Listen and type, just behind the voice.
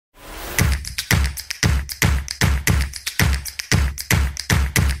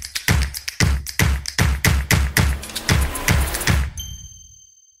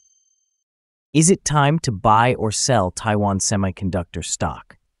Is it time to buy or sell Taiwan Semiconductor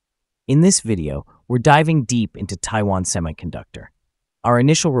stock? In this video, we're diving deep into Taiwan Semiconductor. Our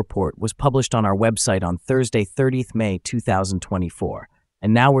initial report was published on our website on Thursday, 30th May 2024,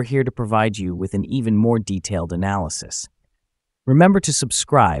 and now we're here to provide you with an even more detailed analysis. Remember to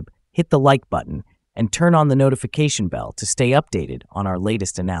subscribe, hit the like button, and turn on the notification bell to stay updated on our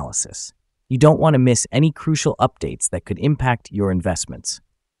latest analysis. You don't want to miss any crucial updates that could impact your investments.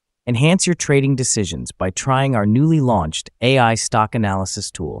 Enhance your trading decisions by trying our newly launched AI stock analysis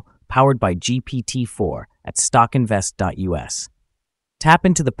tool powered by GPT-4 at StockInvest.us. Tap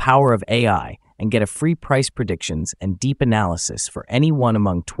into the power of AI and get a free price predictions and deep analysis for any one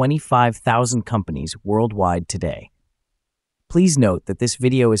among 25,000 companies worldwide today. Please note that this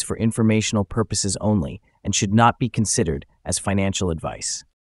video is for informational purposes only and should not be considered as financial advice.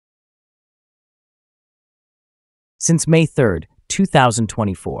 Since May 3rd,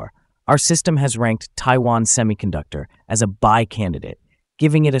 2024, our system has ranked Taiwan Semiconductor as a buy candidate,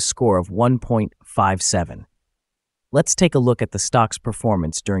 giving it a score of 1.57. Let's take a look at the stock's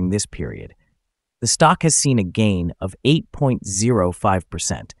performance during this period. The stock has seen a gain of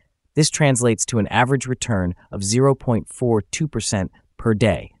 8.05%. This translates to an average return of 0.42% per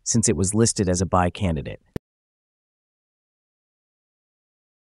day since it was listed as a buy candidate.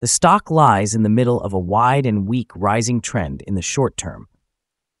 The stock lies in the middle of a wide and weak rising trend in the short term,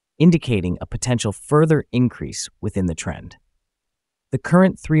 indicating a potential further increase within the trend. The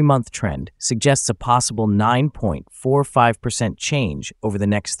current 3-month trend suggests a possible 9.45% change over the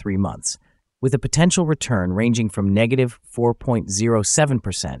next 3 months, with a potential return ranging from negative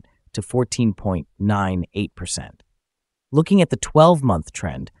 4.07% to 14.98%. Looking at the 12-month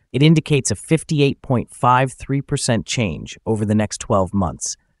trend, it indicates a 58.53% change over the next 12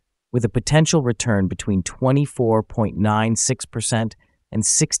 months, with a potential return between 24.96% and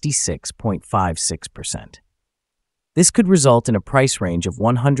 66.56%. This could result in a price range of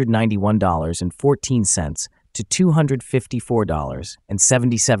 $191.14 to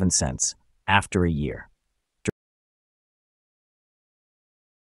 $254.77 after a year.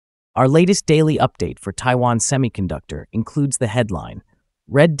 Our latest daily update for Taiwan Semiconductor includes the headline,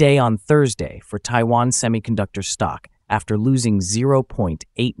 Red Day on Thursday for Taiwan Semiconductor stock after losing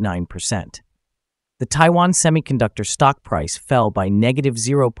 0.89%. The Taiwan Semiconductor stock price fell by negative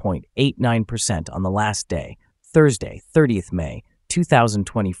 0.89% on the last day, Thursday, 30th May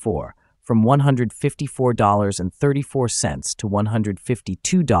 2024, from $154.34 to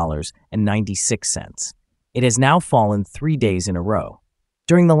 $152.96. It has now fallen 3 days in a row.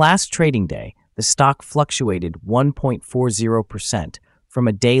 During the last trading day, the stock fluctuated 1.40% from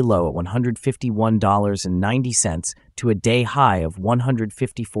a day low at $151.90 to a day high of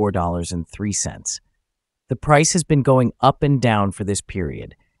 $154.03. The price has been going up and down for this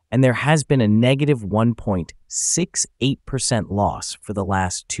period, and there has been a negative 1.68% loss for the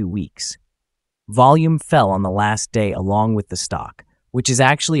last 2 weeks. Volume fell on the last day along with the stock, which is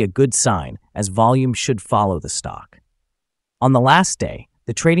actually a good sign as volume should follow the stock. On the last day,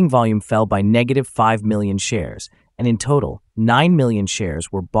 the trading volume fell by negative 5 million shares, and in total, 9 million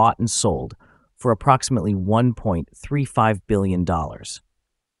shares were bought and sold for approximately $1.35 billion.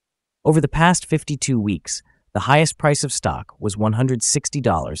 Over the past 52 weeks, the highest price of stock was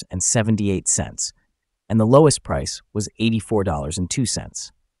 $160.78, and the lowest price was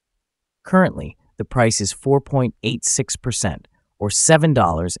 $84.02. Currently, the price is 4.86%, or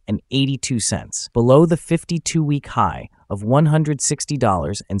 $7.82, below the 52-week high of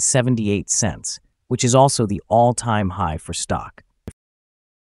 $160.78, which is also the all-time high for stock.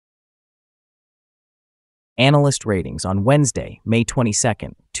 Analyst ratings on Wednesday, May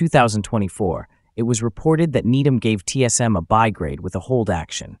 22, 2024, it was reported that Needham gave TSM a buy grade with a hold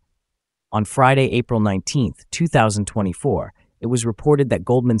action. On Friday, April 19, 2024, it was reported that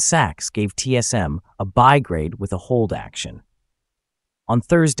Goldman Sachs gave TSM a buy grade with a hold action. On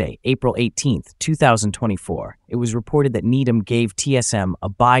Thursday, April 18, 2024, it was reported that Needham gave TSM a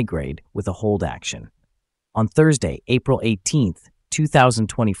buy grade with a hold action. On Thursday, April 18,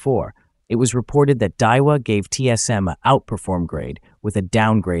 2024, it was reported that Daiwa gave TSM a outperform grade with a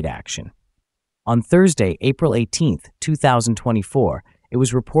downgrade action. On Thursday, April 18, 2024, it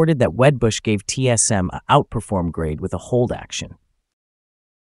was reported that Wedbush gave TSM a outperform grade with a hold action.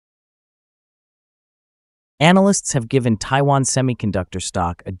 Analysts have given Taiwan Semiconductor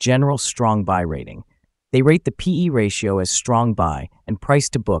stock a general strong buy rating. They rate the PE ratio as strong buy and price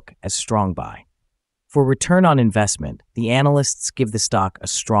to book as strong buy. For return on investment, the analysts give the stock a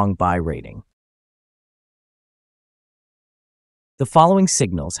strong buy rating. The following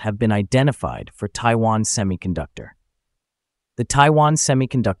signals have been identified for Taiwan Semiconductor. The Taiwan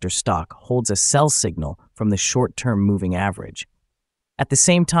Semiconductor stock holds a sell signal from the short-term moving average. At the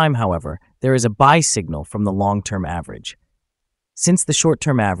same time, however, there is a buy signal from the long-term average. Since the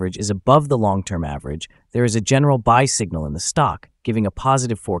short-term average is above the long-term average, there is a general buy signal in the stock, giving a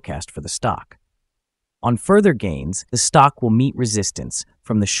positive forecast for the stock. On further gains, the stock will meet resistance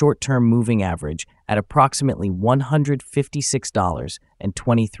from the short-term moving average at approximately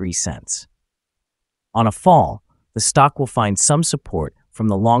 $156.23. On a fall, the stock will find some support from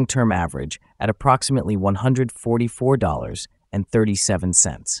the long-term average at approximately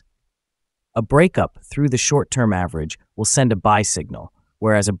 $144.37. A breakup through the short-term average will send a buy signal,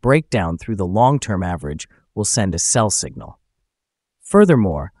 whereas a breakdown through the long-term average will send a sell signal.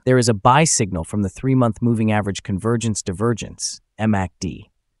 Furthermore, there is a buy signal from the 3-month moving average convergence divergence, MACD.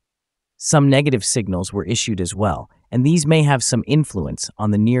 Some negative signals were issued as well, and these may have some influence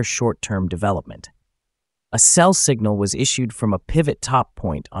on the near short-term development. A sell signal was issued from a pivot top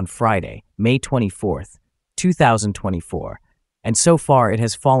point on Friday, May 24, 2024, and so far it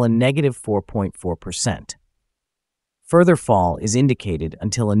has fallen negative 4.4%. Further fall is indicated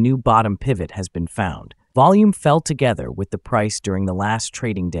until a new bottom pivot has been found. Volume fell together with the price during the last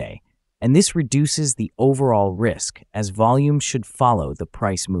trading day, and this reduces the overall risk as volume should follow the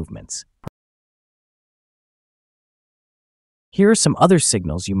price movements. Here are some other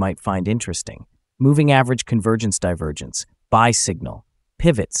signals you might find interesting. Moving average convergence divergence, buy signal,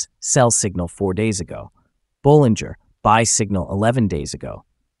 pivots, sell signal 4 days ago, Bollinger, buy signal 11 days ago,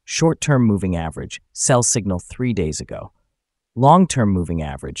 short-term moving average, sell signal 3 days ago, long-term moving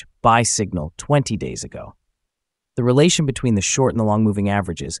average, buy signal 20 days ago. The relation between the short and the long moving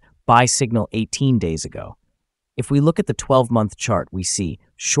averages, buy signal 18 days ago. If we look at the 12-month chart, we see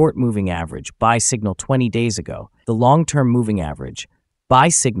short moving average, buy signal 20 days ago, the long-term moving average, buy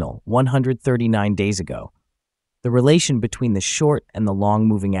signal 139 days ago. The relation between the short and the long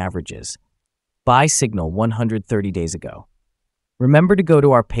moving averages, buy signal 130 days ago. Remember to go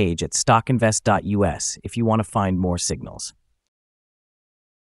to our page at StockInvest.us if you want to find more signals.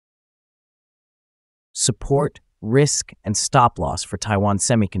 Support, risk, and stop loss for Taiwan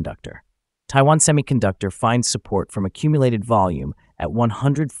Semiconductor. Taiwan Semiconductor finds support from accumulated volume at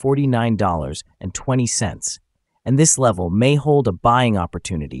 $149.20, and this level may hold a buying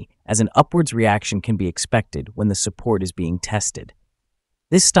opportunity as an upwards reaction can be expected when the support is being tested.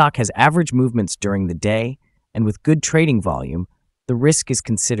 This stock has average movements during the day, and with good trading volume, the risk is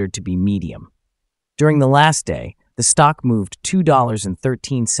considered to be medium. During the last day, the stock moved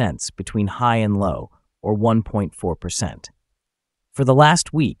 $2.13 between high and low, or 1.4%. For the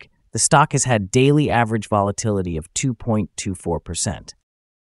last week, the stock has had daily average volatility of 2.24%.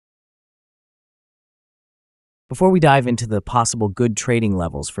 Before we dive into the possible good trading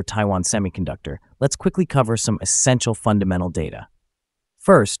levels for Taiwan Semiconductor, let's quickly cover some essential fundamental data.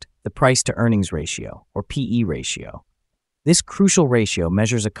 First, the price-to-earnings ratio, or PE ratio. This crucial ratio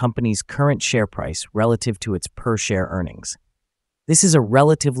measures a company's current share price relative to its per-share earnings. This is a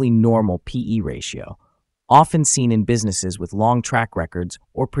relatively normal PE ratio, often seen in businesses with long track records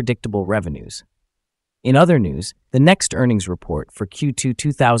or predictable revenues. In other news, the next earnings report for Q2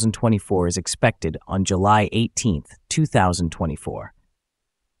 2024 is expected on July 18, 2024.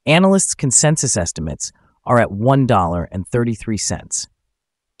 Analysts' consensus estimates are at $1.33.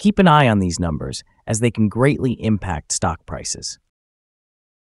 Keep an eye on these numbers as they can greatly impact stock prices.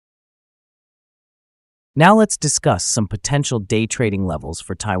 Now let's discuss some potential day trading levels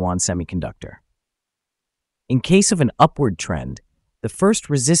for Taiwan Semiconductor. In case of an upward trend, the first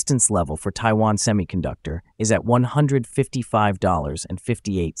resistance level for Taiwan Semiconductor is at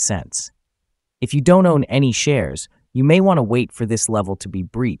 $155.58. If you don't own any shares, you may want to wait for this level to be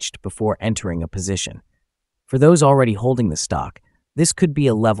breached before entering a position. For those already holding the stock, this could be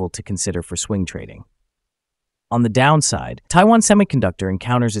a level to consider for swing trading. On the downside, Taiwan Semiconductor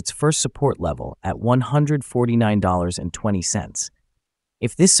encounters its first support level at $149.20.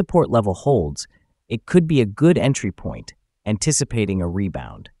 If this support level holds, it could be a good entry point, anticipating a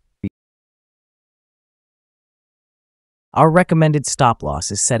rebound. Our recommended stop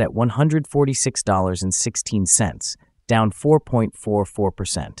loss is set at $146.16, down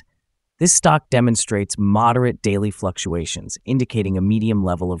 4.44%. This stock demonstrates moderate daily fluctuations, indicating a medium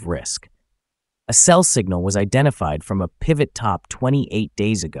level of risk. A sell signal was identified from a pivot top 28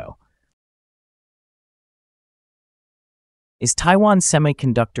 days ago. Is Taiwan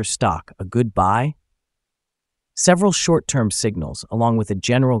Semiconductor stock a good buy? Several short-term signals, along with a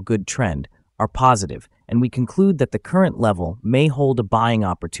general good trend, are positive, and we conclude that the current level may hold a buying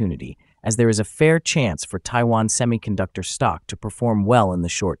opportunity, as there is a fair chance for Taiwan Semiconductor stock to perform well in the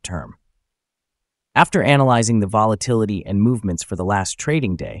short term. After analyzing the volatility and movements for the last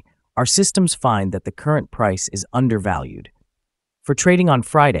trading day, our systems find that the current price is undervalued. For trading on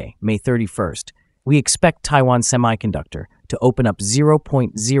Friday, May 31st, we expect Taiwan Semiconductor to open up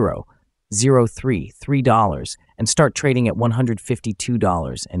 $0.0033 and start trading at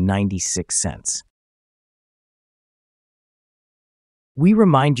 $152.96. We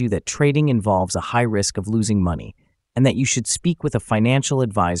remind you that trading involves a high risk of losing money and that you should speak with a financial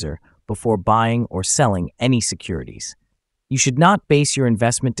advisor before buying or selling any securities. You should not base your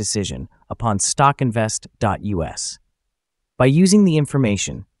investment decision upon StockInvest.us. By using the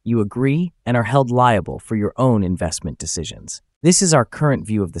information, you agree and are held liable for your own investment decisions. This is our current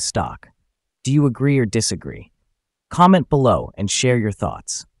view of the stock. Do you agree or disagree? Comment below and share your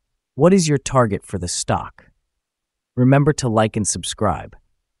thoughts. What is your target for the stock? Remember to like and subscribe.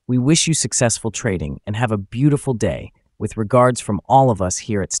 We wish you successful trading and have a beautiful day with regards from all of us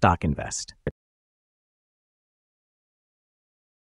here at StockInvest.